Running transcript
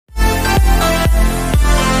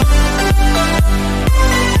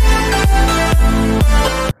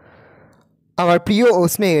আমার প্রিয় ও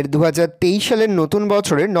স্নেহের 2023 সালের নতুন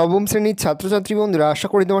বছরের নবম শ্রেণীর ছাত্রছাত্রী বন্ধুরা, আশা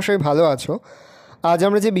করি তোমার সবাই ভালো আছো। আজ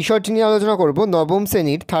আমরা যে বিষয়টি নিয়ে আলোচনা করব, নবম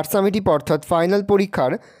শ্রেণীর থার্ড সামেটিভ অর্থাৎ ফাইনাল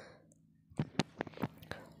পরীক্ষার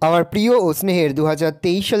আমার প্রিয় ও স্নেহের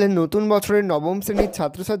 2023 সালের নতুন বছরের নবম শ্রেণীর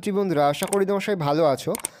ছাত্রছাত্রী বন্ধুরা, আশা করি তোমার সবাই ভালো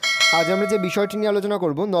আছো। আজ আমরা যে বিষয়টি নিয়ে আলোচনা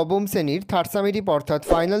করব, নবম শ্রেণীর থার্ড সামেটিভ অর্থাৎ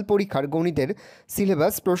ফাইনাল পরীক্ষার গণিতের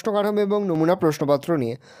সিলেবাস, প্রশ্নকাঠামো এবং নমুনা প্রশ্নপত্র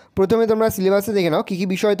নিয়ে। প্রথমে তোমরা সিলেবাসে দেখে নাও কী কী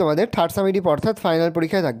বিষয় তোমাদের থার্ড সামেটিভ অর্থাৎ ফাইনাল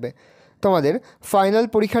পরীক্ষায় থাকবে। তোমাদের ফাইনাল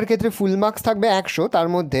পরীক্ষার ক্ষেত্রে ফুল মার্কস থাকবে 100, তার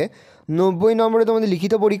মধ্যে 90 নম্বরে তোমাদের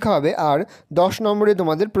লিখিত পরীক্ষা হবে আর 10 নম্বরে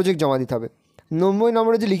তোমাদের প্রজেক্ট জমা দিতে হবে। 90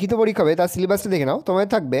 নম্বরে যে লিখিত পরীক্ষা হবে তার সিলেবাসটা দেখে নাও। তোমাদের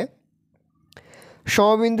থাকবে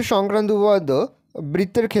সমবিন্দু সংক্রান্ত উপপাদ্য,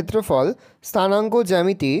 বৃত্তের ক্ষেত্রফল, স্থানাঙ্ক,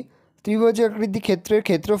 জ্যামিতি, ত্রিভুজাকৃতি ক্ষেত্রের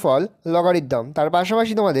ক্ষেত্রফল, লগারিদম। তার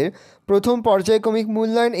পাশাপাশি তোমাদের প্রথম পর্যায়ক্রমিক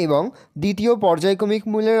মূল্যায়ন এবং দ্বিতীয় পর্যায়ক্রমিক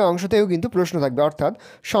মূল্যায়নের অংশ থেকেও কিন্তু প্রশ্ন থাকবে, অর্থাৎ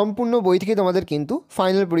সম্পূর্ণ বই থেকে তোমাদের কিন্তু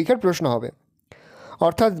ফাইনাল পরীক্ষার প্রশ্ন হবে।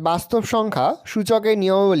 অর্থাৎ বাস্তব সংখ্যা, সূচকের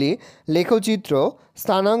নিয়মাবলী, লেখচিত্র,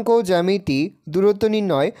 স্থানাঙ্ক, জ্যামিতি, দূরত্ব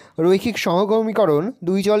নির্ণয়, রৈখিক সহগমীকরণ,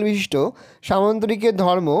 দুই চল বিশিষ্ট, সামান্তরিকের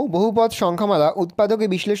ধর্ম, বহুপদ সংখ্যামালা, উৎপাদকের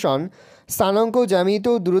বিশ্লেষণ, স্থানাঙ্ক, জ্যামিতি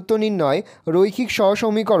ও দূরত্ব নির্ণয়, রৈখিক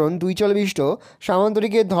সহসমীকরণ, দুই চল বিশিষ্ট,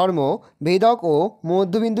 সামান্তরিকের ধর্ম, ভেদক ও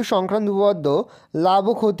মধ্যবিন্দু সংক্রান্ত উপপাদ্য, লাভ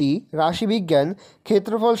ও ক্ষতি, রাশিবিজ্ঞান,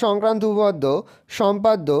 ক্ষেত্রফল সংক্রান্ত উপপাদ্য,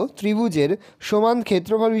 সম্পাদ্য, ত্রিভুজের সমান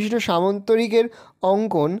ক্ষেত্রফল বিশিষ্ট সামান্তরিকের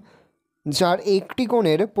অঙ্কন যার একটি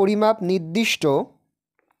কোণের পরিমাপ নির্দিষ্ট,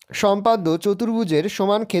 সম্পাদ্য, চতুর্ভুজের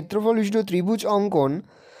সমান ক্ষেত্রফল বিশিষ্ট ত্রিভুজ অঙ্কন,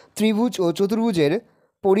 ত্রিভুজ ও চতুর্ভুজের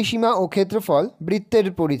পরিসীমা ও ক্ষেত্রফল, বৃত্তের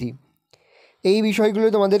পরিধি। এই বিষয়গুলো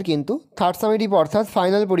তোমাদের কিন্তু থার্ড সামেটিভ অর্থাৎ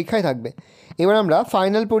ফাইনাল পরীক্ষায় থাকবে। এবার আমরা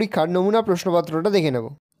ফাইনাল পরীক্ষার নমুনা প্রশ্নপত্রটা দেখে নেব।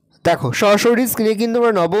 দেখো, সরাসরি স্ক্রিনে কিন্তু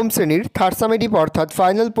আমরা নবম শ্রেণীর থার্ড সামেটিভ অর্থাৎ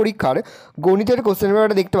ফাইনাল পরীক্ষার গণিতের কোশ্চেন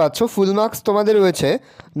পেপারটা দেখতে পাচ্ছ। ফুল মার্কস তোমাদের রয়েছে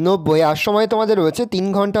 90 আর সময় তোমাদের রয়েছে 3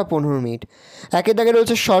 ঘন্টা 15 মিনিট। একে দাগে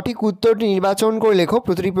রয়েছে সঠিক উত্তরটি নির্বাচন করে লেখো।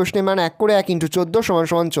 প্রতিটি প্রশ্নের মান 1 করে 1 × 14 =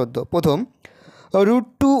 14। প্রথম,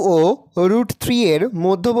 √2 ও √3 এর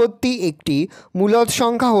মধ্যবর্তী একটি মূলদ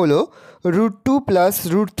সংখ্যা হলো √2 +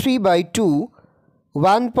 √3/2,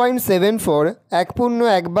 1.74,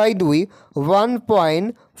 1/2,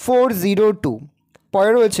 1.402।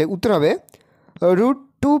 পরে রয়েছে উত্তর হবে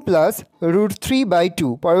 √2 + √3/2।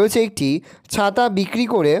 পরে রয়েছে একটি ছাতা বিক্রি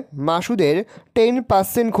করে মাসুদের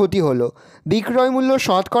 10% ক্ষতি হলো, বিক্রয় মূল্য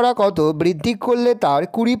শতকরা কত বৃদ্ধি করলে তার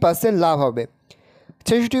 20% লাভ হবে?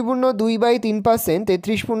 66.2/3%,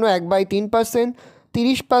 33.1/3%,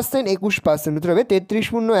 30%, 21%। উত্তর হবে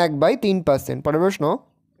 33.1/3%। পরের প্রশ্ন,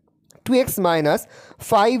 2x -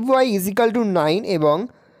 5y = 9 এবং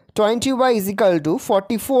 20y =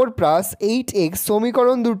 44 + 8x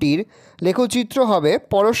সমীকরণ দুটির লেখচিত্র হবে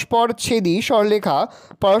পরস্পর ছেদী সরলরেখা,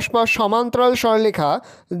 পরস্পর সমান্তরাল সরলরেখা,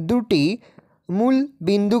 দুটি মূল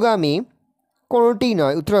বিন্দুগামী, কোনোটি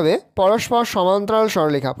নয়। উত্তর হবে পরস্পর সমান্তরাল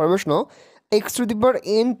সরলরেখা। পরের প্রশ্ন,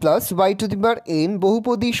 x⁴n + y⁴n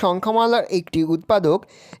বহুপদী সংখ্যামালার একটি উৎপাদক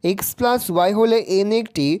x + y হলে n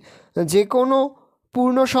একটি যে কোনো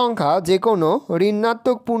পূর্ণ সংখ্যা, যে কোনো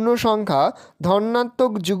ঋণাত্মক পূর্ণ সংখ্যা,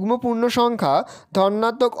 ধনাত্মক যুগ্ম পূর্ণ সংখ্যা,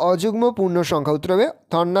 ধনাত্মক অযুগ্ম পূর্ণ সংখ্যা। উত্তর হবে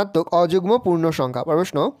ধনাত্মক অযুগ্ম পূর্ণ সংখ্যা।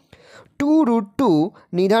 প্রশ্ন, 2√2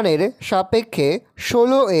 নিধানের সাপেক্ষে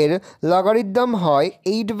 16 এর লগারিদম হয়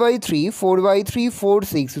 8/3, 4/3, 4,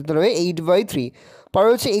 6। উত্তর হবে 8/3। পরে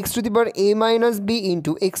হচ্ছে x⁴a - b ×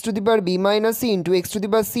 x⁴b - c × x⁴c -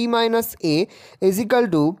 a =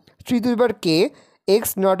 3k। x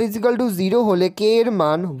 ≠ 0 হলে k এর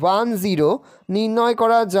মান 1, 0 নির্ণয়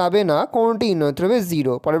করা যাবে না, কোনটি নয়। উত্তর হবে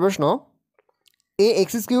 0। পরের প্রশ্ন,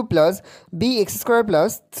 ax³ + bx²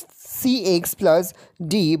 + cx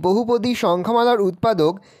 + d বহুপদী সংখ্যামালার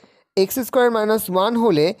উৎপাদক x² - 1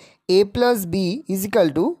 হলে a + b =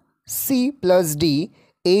 c + d,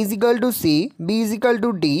 a = c, b =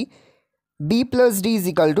 d, b + d =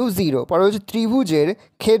 0। পরে হচ্ছে ত্রিভুজের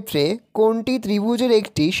ক্ষেত্রে কোনটি ত্রিভুজের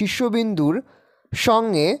একটি শীর্ষবিন্দুর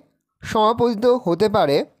সঙ্গে সমাপতিত হতে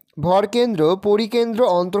পারে? ভরকেন্দ্র, পরিকেন্দ্র,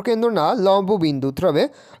 অন্তর্কেন্দ্র না লম্ববিন্দু। উত্তর হবে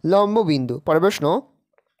লম্ববিন্দু। পরের প্রশ্ন,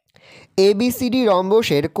 ABCD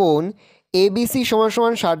রম্বসের কোণ ABC =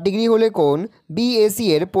 60 ডিগ্রি হলে কোণ BAC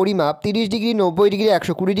এর পরিমাপ 30 ডিগ্রি, 90 ডিগ্রি,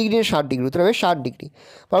 120 ডিগ্রি, 60 ডিগ্রি। উত্তর হবে 60 ডিগ্রি।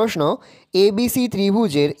 প্রশ্ন, ABC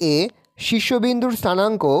ত্রিভুজের A শীর্ষবিন্দুর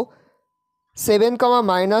স্থানাঙ্ক 7,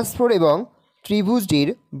 -4 এবং ত্রিভুজটির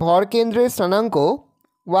ভরকেন্দ্রের স্থানাঙ্ক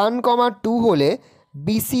 1, 2 হলে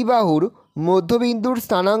BC বাহুর মধ্যবিন্দুর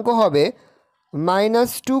স্থানাঙ্ক হবে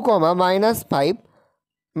 -2, -5,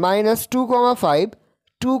 -2, 5,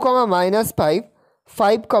 2, -5, 5,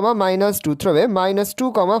 -2। উত্তর হবে -2,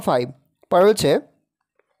 5। পরে হচ্ছে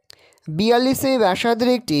 42 সেমি ব্যাসার্ধের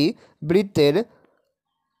একটি বৃত্তের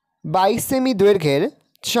 22 সেমি দৈর্ঘ্যের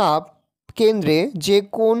চাপ কেন্দ্রে যে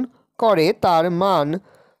কোণ করে তার মান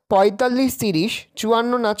 45, 30,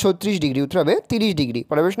 54 না 36 ডিগ্রি। উত্তর হবে 30 ডিগ্রি।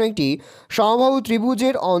 পরের প্রশ্ন, একটি সমবাহু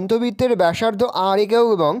ত্রিভুজের অন্তবৃত্তের ব্যাসার্ধ r একক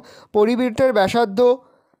এবং পরিবৃত্তের ব্যাসার্ধ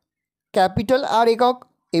ক্যাপিটাল R একক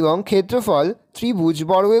এবং ক্ষেত্রফল ত্রিভুজ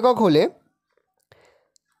বর্গ একক হলে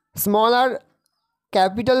স্মল r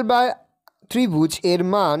ক্যাপিটাল বা ত্রিভুজ এর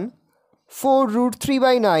মান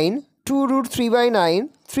 4√3/9, 2√3/9,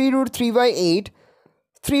 3√3/8,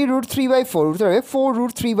 3√3/4। উত্তর হবে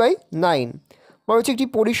 4√3/9। পরে হচ্ছে একটি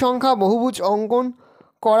পরিসংখ্যা বহুভুজ অঙ্কন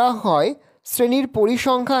করা হয় শ্রেণীর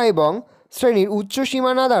পরিসংখ্যা এবং শ্রেণীর উচ্চ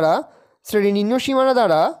সীমানা দ্বারা, শ্রেণীর নিম্ন সীমানা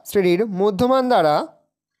দ্বারা, শ্রেণীর মধ্যমান দ্বারা,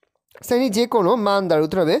 শ্রেণীর যে কোনো মান দ্বারা।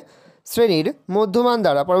 উত্তর হবে শ্রেণীর মধ্যমান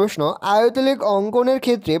দ্বারা। পরের প্রশ্ন, আয়তলেখ অঙ্কনের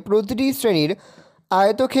ক্ষেত্রে প্রতিটি শ্রেণীর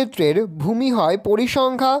আয়তক্ষেত্রের ভূমি হয়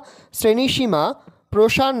পরিসংখ্যা, শ্রেণীসীমা,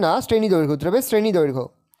 প্রসার না শ্রেণী দৈর্ঘ্য। উত্তর হবে শ্রেণী দৈর্ঘ্য।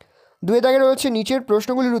 2 দাগে রয়েছে নিচের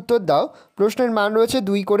প্রশ্নগুলির উত্তর দাও। প্রশ্নের মান রয়েছে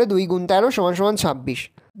 2 করে 2 গুণ 13 = 26।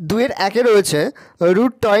 2-এর 1-এ রয়েছে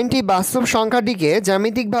 √20 বাস্তব সংখ্যাটিকে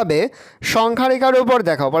জ্যামিতিকভাবে সংখ্যারেখার ওপর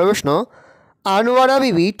দেখাও। পরের প্রশ্ন, আনোয়ারা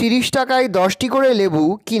বিবি 30 টাকায় 10টি করে লেবু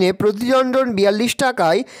কিনে প্রতিজন 42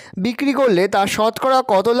 টাকায় বিক্রি করলে তার শতকরা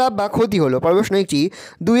কত লাভ বা ক্ষতি হলো? পরের প্রশ্ন, একটি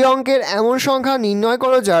 2 অঙ্কের এমন সংখ্যা নির্ণয়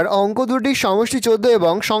করো যার অঙ্ক দুটির সমষ্টি 14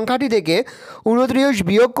 এবং সংখ্যাটি থেকে 29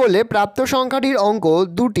 বিয়োগ করলে প্রাপ্ত সংখ্যাটির অঙ্ক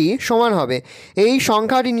দুটি সমান হবে। এই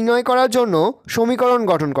সংখ্যাটি নির্ণয় করার জন্য সমীকরণ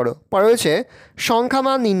গঠন করো। পরে রয়েছে সংখ্যা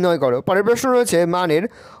মান নির্ণয় করো। পরের প্রশ্ন রয়েছে মানের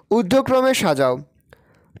ঊর্ধ্বক্রমে সাজাও।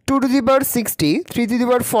 2^60,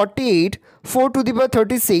 3^48,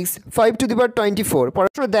 4^36, 5^24।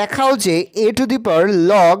 প্রশ্ন, দেখাও যে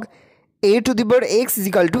a⁴log a⁴x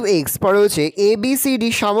 = x। পরে হচ্ছে ABCD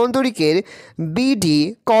সামান্তরিকের BD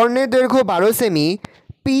কর্ণের দৈর্ঘ্য 12 সেমি,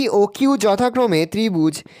 P ও Q যথাক্রমে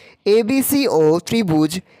ত্রিভুজ ABC ও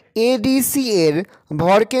ত্রিভুজ ADC এর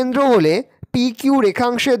ভরকেন্দ্র হলে PQ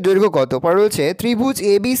রেখাংশের দৈর্ঘ্য কত? পরে রয়েছে ত্রিভুজ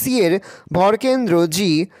ABC এর ভরকেন্দ্র G,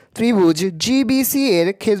 ত্রিভুজ GBC এর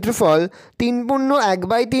ক্ষেত্রফল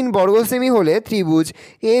 3.1/3 বর্গ সেমি হলে ত্রিভুজ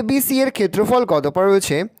ABC এর ক্ষেত্রফল কত? পরে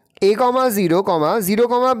রয়েছে A, 0,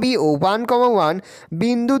 0, B ও 1, 1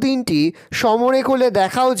 বিন্দু তিনটি সমরেখ হলে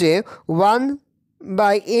দেখাও যে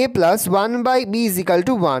 1/a + 1/b =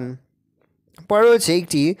 1। পরে রয়েছে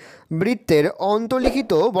একটি বৃত্তের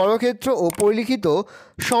অন্তর্লিখিত বর্গক্ষেত্র ও পরিলিখিত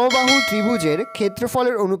সমবাহু ত্রিভুজের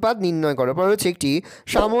ক্ষেত্রফলের অনুপাত নির্ণয় করো। পরে রয়েছে একটি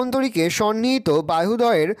সামান্তরিকে সন্নিহিত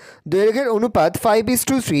বাহুদ্বয়ের দৈর্ঘ্যের অনুপাত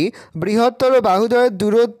 5:3। বৃহত্তর বাহুদ্বয়ের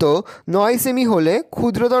দূরত্ব 9 সেমি হলে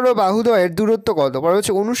ক্ষুদ্রতর বাহুদ্বয়ের দূরত্ব কত? পরে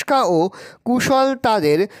হচ্ছে অনুষ্কা ও কুশল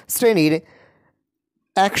তাদের শ্রেণীর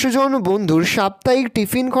 100 জন বন্ধুর সাপ্তাহিক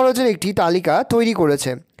টিফিন খরচের একটি তালিকা তৈরি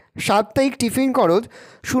করেছে। সাপ্তাহিক টিফিন খরচ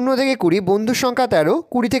 0 থেকে 20, বন্ধুর সংখ্যা 13,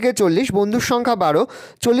 20 থেকে 40, বন্ধুর সংখ্যা 12,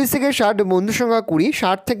 40 থেকে 60, বন্ধুর সংখ্যা 20,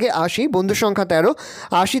 60 থেকে 80, বন্ধুর সংখ্যা 13,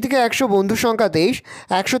 80 থেকে 100, বন্ধুর সংখ্যা 23,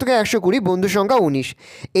 100 থেকে 120, বন্ধুর সংখ্যা 19।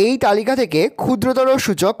 এই তালিকা থেকে ক্ষুদ্রতর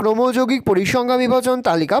সূচক ক্রমযৌগিক পরিসংখ্যা বিভাজন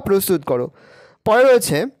তালিকা প্রস্তুত করো। পরে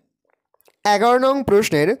রয়েছে 11 নং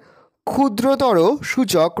প্রশ্নের ক্ষুদ্রতর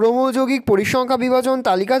সূচক ক্রমযৌগিক পরিসংখ্যা বিভাজন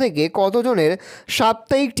তালিকা থেকে কতজনের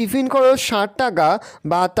সাপ্তাহিক টিফিন খরচ 60 টাকা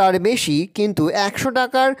বা তার বেশি কিন্তু 100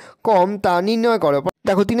 টাকার কম তা নির্ণয় করো।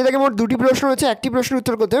 দেখো 3 থেকে মোট 2টি প্রশ্ন রয়েছে, একটি প্রশ্নের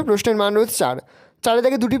উত্তর করতে হবে, প্রশ্নের মান রয়েছে 4। 4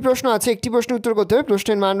 থেকে 2টি প্রশ্ন আছে, একটি প্রশ্নের উত্তর করতে হবে,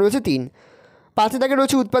 প্রশ্নের মান রয়েছে 3। 5 থেকে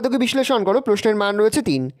রয়েছে উৎপাদকে বিশ্লেষণ করো, প্রশ্নের মান রয়েছে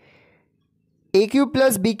 3। a³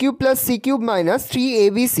 + b³ + c³ -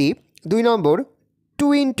 3abc। 2 number 2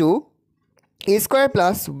 * a² +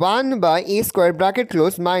 1/a² bracket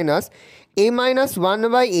close minus a -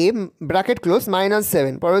 1/a bracket close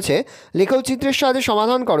 -7। পরে হচ্ছে লেখচিত্রের সাহায্যে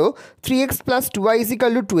সমাধান করো। 3x + 2y =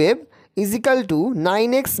 12 =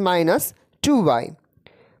 9x - 2y।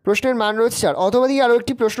 প্রশ্নের মান রয়েছে 4। অথবা দিয়ে আরও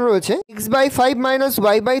একটি প্রশ্ন রয়েছে x/5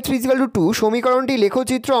 - y/3 = 2। সমীকরণটি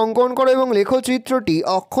লেখচিত্র অঙ্কন করো এবং লেখচিত্রটি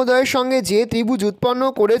অক্ষদ্বয়ের সঙ্গে যে ত্রিভুজ উৎপন্ন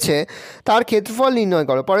করেছে তার ক্ষেত্রফল নির্ণয়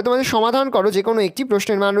করো। পরে তোমাদের সমাধান করো যে কোনো একটি।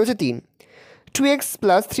 প্রশ্নের মান রয়েছে 3। 2x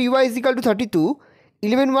 + 3y = 32,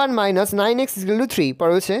 11 - 9x = 3।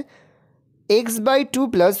 পরে হচ্ছে x/2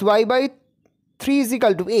 + y/3 =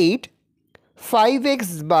 8,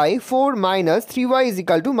 5x/4 - 3y =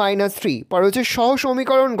 -3। পরে হচ্ছে সহ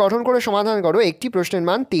সমীকরণ গঠন করে সমাধান করো একটি। প্রশ্নের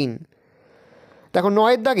মান 3। দেখো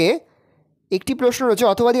 9-এর দাগে একটি প্রশ্ন রয়েছে,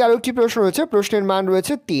 অথবা দিয়ে আরও একটি প্রশ্ন রয়েছে, প্রশ্নের মান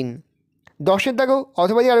রয়েছে 3। 10-এর দাগেও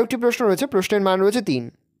অথবা দিয়ে আরও একটি প্রশ্ন রয়েছে, প্রশ্নের মান রয়েছে 3।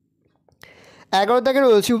 11 দাগে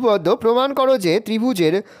রয়েছে উপপাদ্য প্রমাণ করো যে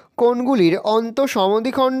ত্রিভুজের কোণগুলির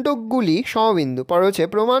অন্তঃসমদ্বিখণ্ডকগুলি সমবিন্দু। পরে হচ্ছে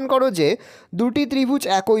প্রমাণ করো যে দুটি ত্রিভুজ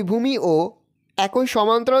একই ভূমি ও একই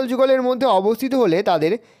সমান্তরাল যুগলের মধ্যে অবস্থিত হলে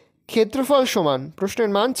তাদের ক্ষেত্রফল সমান, প্রশ্নের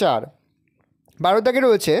মান 4। 12 দাগে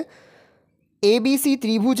রয়েছে এবিসি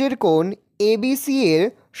ত্রিভুজের কোণ এবিসি এর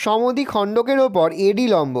সমদ্বিখণ্ডকের ওপর এডি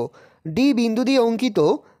লম্ব, ডি বিন্দু দিয়ে অঙ্কিত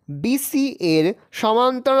বিসি এর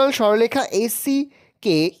সমান্তরাল সরলরেখা এসি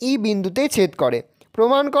কে ই বিন্দুতে ছেদ করে।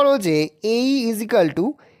 প্রমাণ করো যে এই ইজিক্যাল টু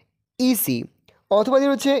ইসি। অথবা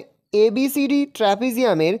হচ্ছে এবিসিডি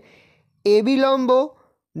ট্র্যাপিজিয়ামের এবি লম্ব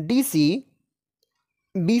ডিসি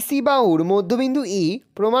বিসি বাহুর মধ্যবিন্দু ই।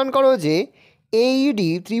 প্রমাণ করো যে এইডি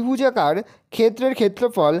ত্রিভুজাকার ক্ষেত্রের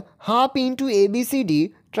ক্ষেত্রফল হাফ ইন্টু এবিসিডি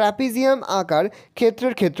ট্র্যাপিজিয়াম আকার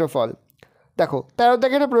ক্ষেত্রের ক্ষেত্রফল। দেখো 13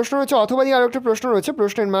 দাগে একটা প্রশ্ন রয়েছে, অথবা দিয়ে আরও একটা প্রশ্ন রয়েছে,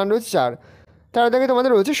 প্রশ্নের মান রয়েছে 4। 13 দাগে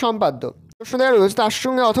তোমাদের রয়েছে সম্পাদ্য প্রশ্ন দেওয়া রয়েছে, তার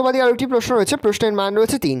সঙ্গে অথবা দিয়ে আরও একটি প্রশ্ন রয়েছে, প্রশ্নের মান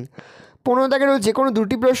রয়েছে 3। 15 দাগে রয়েছে যে কোনো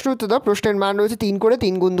দুটি প্রশ্ন উত্তর দাও, প্রশ্নের মান রয়েছে 3 করে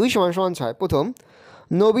 3 গুণ 2 সমান সমান 6। প্রথম,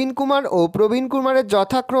 নবীন কুমার ও প্রবীণ কুমারের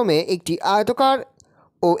যথাক্রমে একটি আয়তকার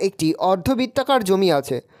ও একটি অর্ধবৃত্তাকার জমি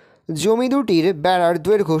আছে। জমি দুটির বেড়ার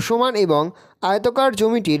দৈর্ঘ্য সমান এবং আয়তকার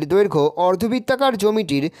জমিটির দৈর্ঘ্য অর্ধবৃত্তাকার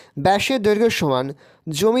জমিটির ব্যাসের দৈর্ঘ্য সমান।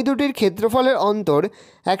 জমি দুটির ক্ষেত্রফলের অন্তর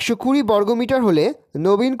 120 বর্গমিটার হলে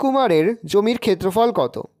নবীন কুমারের জমির ক্ষেত্রফল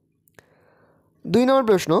কত? 2 নম্বর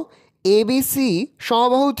প্রশ্ন, এবিসি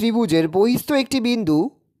সমবাহু ত্রিভুজের বহিস্থ একটি বিন্দু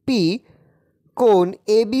পি কোণ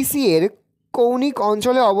এবিসি এর কৌণিক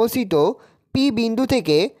অঞ্চলে অবস্থিত পি বিন্দু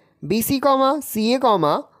থেকে বিসি সিএ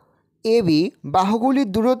এবি বাহুগুলির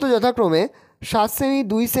দূরত্ব যথাক্রমে 7 সেমি,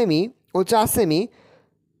 2 সেমি ও 4 সেমি।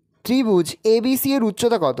 ত্রিভুজ এবিসি এর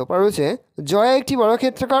উচ্চতা কত? রয়েছে জয়া একটি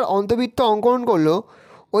বর্গক্ষেত্রাকার অন্তবৃত্ত অঙ্কন করলো।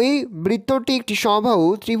 ওই বৃত্তটি একটি সমবাহু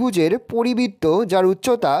ত্রিভুজের পরিবৃত্ত যার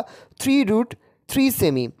উচ্চতা 3√3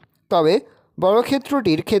 সেমি। তবে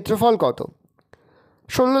বর্গক্ষেত্রটির ক্ষেত্রফল কত?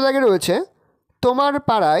 16 দাগে রয়েছে তোমার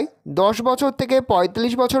পাড়ায় 10 বছর থেকে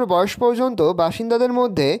 45 বছর বয়স পর্যন্ত বাসিন্দাদের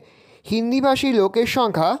মধ্যে হিন্দিভাষী লোকের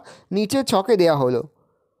সংখ্যা নিচের ছকে দেওয়া হলো।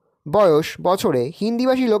 বয়স বছরে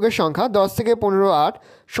হিন্দিভাষী লোকের সংখ্যা 10 থেকে 15 8,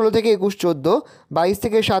 16 থেকে 21 14, 22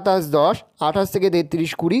 থেকে 27 10, 28 থেকে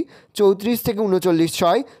 33 20, 34 থেকে 39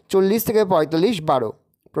 6, 40 থেকে 45 12।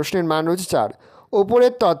 প্রশ্নের মান রয়েছে 4।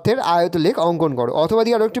 ওপরের তথ্যের আয়তলেখ অঙ্কন করো। অথবা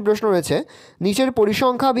দিয়ে আরও একটি প্রশ্ন রয়েছে, নিচের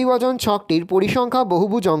পরিসংখ্যা বিভাজন ছকটির পরিসংখ্যা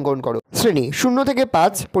বহুভুজ অঙ্কন করো। শ্রেণী 0 থেকে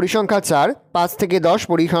 5 পরিসংখ্যা 4, 5 থেকে 10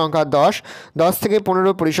 পরিসংখ্যা 10, 10 থেকে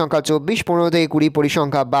 15 পরিসংখ্যা 24, 15 থেকে 20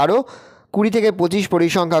 পরিসংখ্যা 12, 20 থেকে 25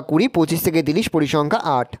 পরিসংখ্যা 20, 25 থেকে 30 পরিসংখ্যা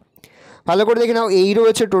 8। ভালো করে দেখে নাও, এই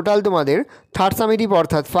রয়েছে টোটাল তোমাদের থার্ড সামেটিভ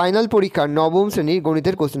অর্থাৎ ফাইনাল পরীক্ষার নবম শ্রেণীর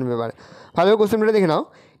গণিতের কোশ্চেন পেপার। ভালো করে কোশ্চেন পেপারটা দেখে নাও,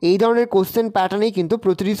 এই ধরনের কোশ্চেন প্যাটার্নেই কিন্তু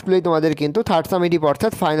প্রতিটি স্কুলেই তোমাদের কিন্তু থার্ড সামেটিভ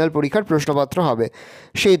অর্থাৎ ফাইনাল পরীক্ষার প্রশ্নপত্র হবে,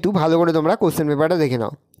 সেহেতু ভালো করে তোমরা কোশ্চেন পেপারটা দেখে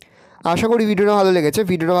নাও। আশা করি ভিডিওটা ভালো লেগেছে।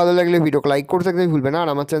 ভিডিওটা ভালো লাগলে ভিডিওকে লাইক করতে থাকতে ভুলবে না। আর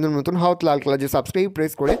আমার চ্যানেল নতুন হও লাল কালার যে সাবস্ক্রাইব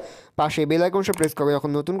প্রেস করে পাশে বেল আইকনটা প্রেস করবে, যখন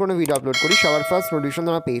নতুন কোনো ভিডিও আপলোড করি সবার ফার্স্ট নোটিফিকেশন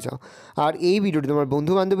তোমরা পেয়ে যাও। আর এই ভিডিওটি তোমার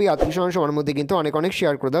বন্ধু বান্ধবী আত্মীয় স্বজন সবার মধ্যে কিন্তু অনেক অনেক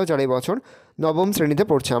শেয়ার করে দাও যারা এই বছর নবম শ্রেণীতে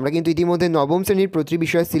পড়ছে। আমরা কিন্তু ইতিমধ্যে নবম শ্রেণীর প্রতি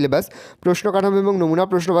বিষয়ের সিলেবাস, প্রশ্ন কাঠামো এবং নমুনা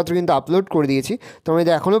প্রশ্নপত্র কিন্তু আপলোড করে দিয়েছি। তোমরা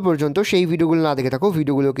যদি এখনও পর্যন্ত সেই ভিডিওগুলো না দেখে থাকো,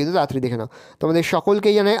 ভিডিওগুলো কিন্তু তাড়াতাড়ি দেখে নাও। তোমাদের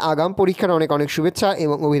সকলকেই জানাই আগাম পরীক্ষার অনেক অনেক শুভেচ্ছা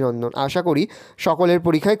এবং অভিনন্দন। আশা করি সকলের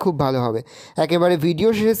পরীক্ষায় খুব ভালো হবে। একেবারে ভিডিও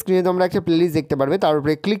শেষে স্ক্রিনে তোমরা একটা প্লেলিস্ট দেখতে পারবে, তার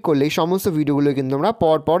উপরে ক্লিক করলেই সমস্ত ভিডিওগুলো কিন্তু তোমরা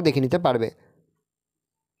পর পর দেখে নিতে পারবে।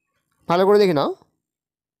 ভালো করে দেখে নাও।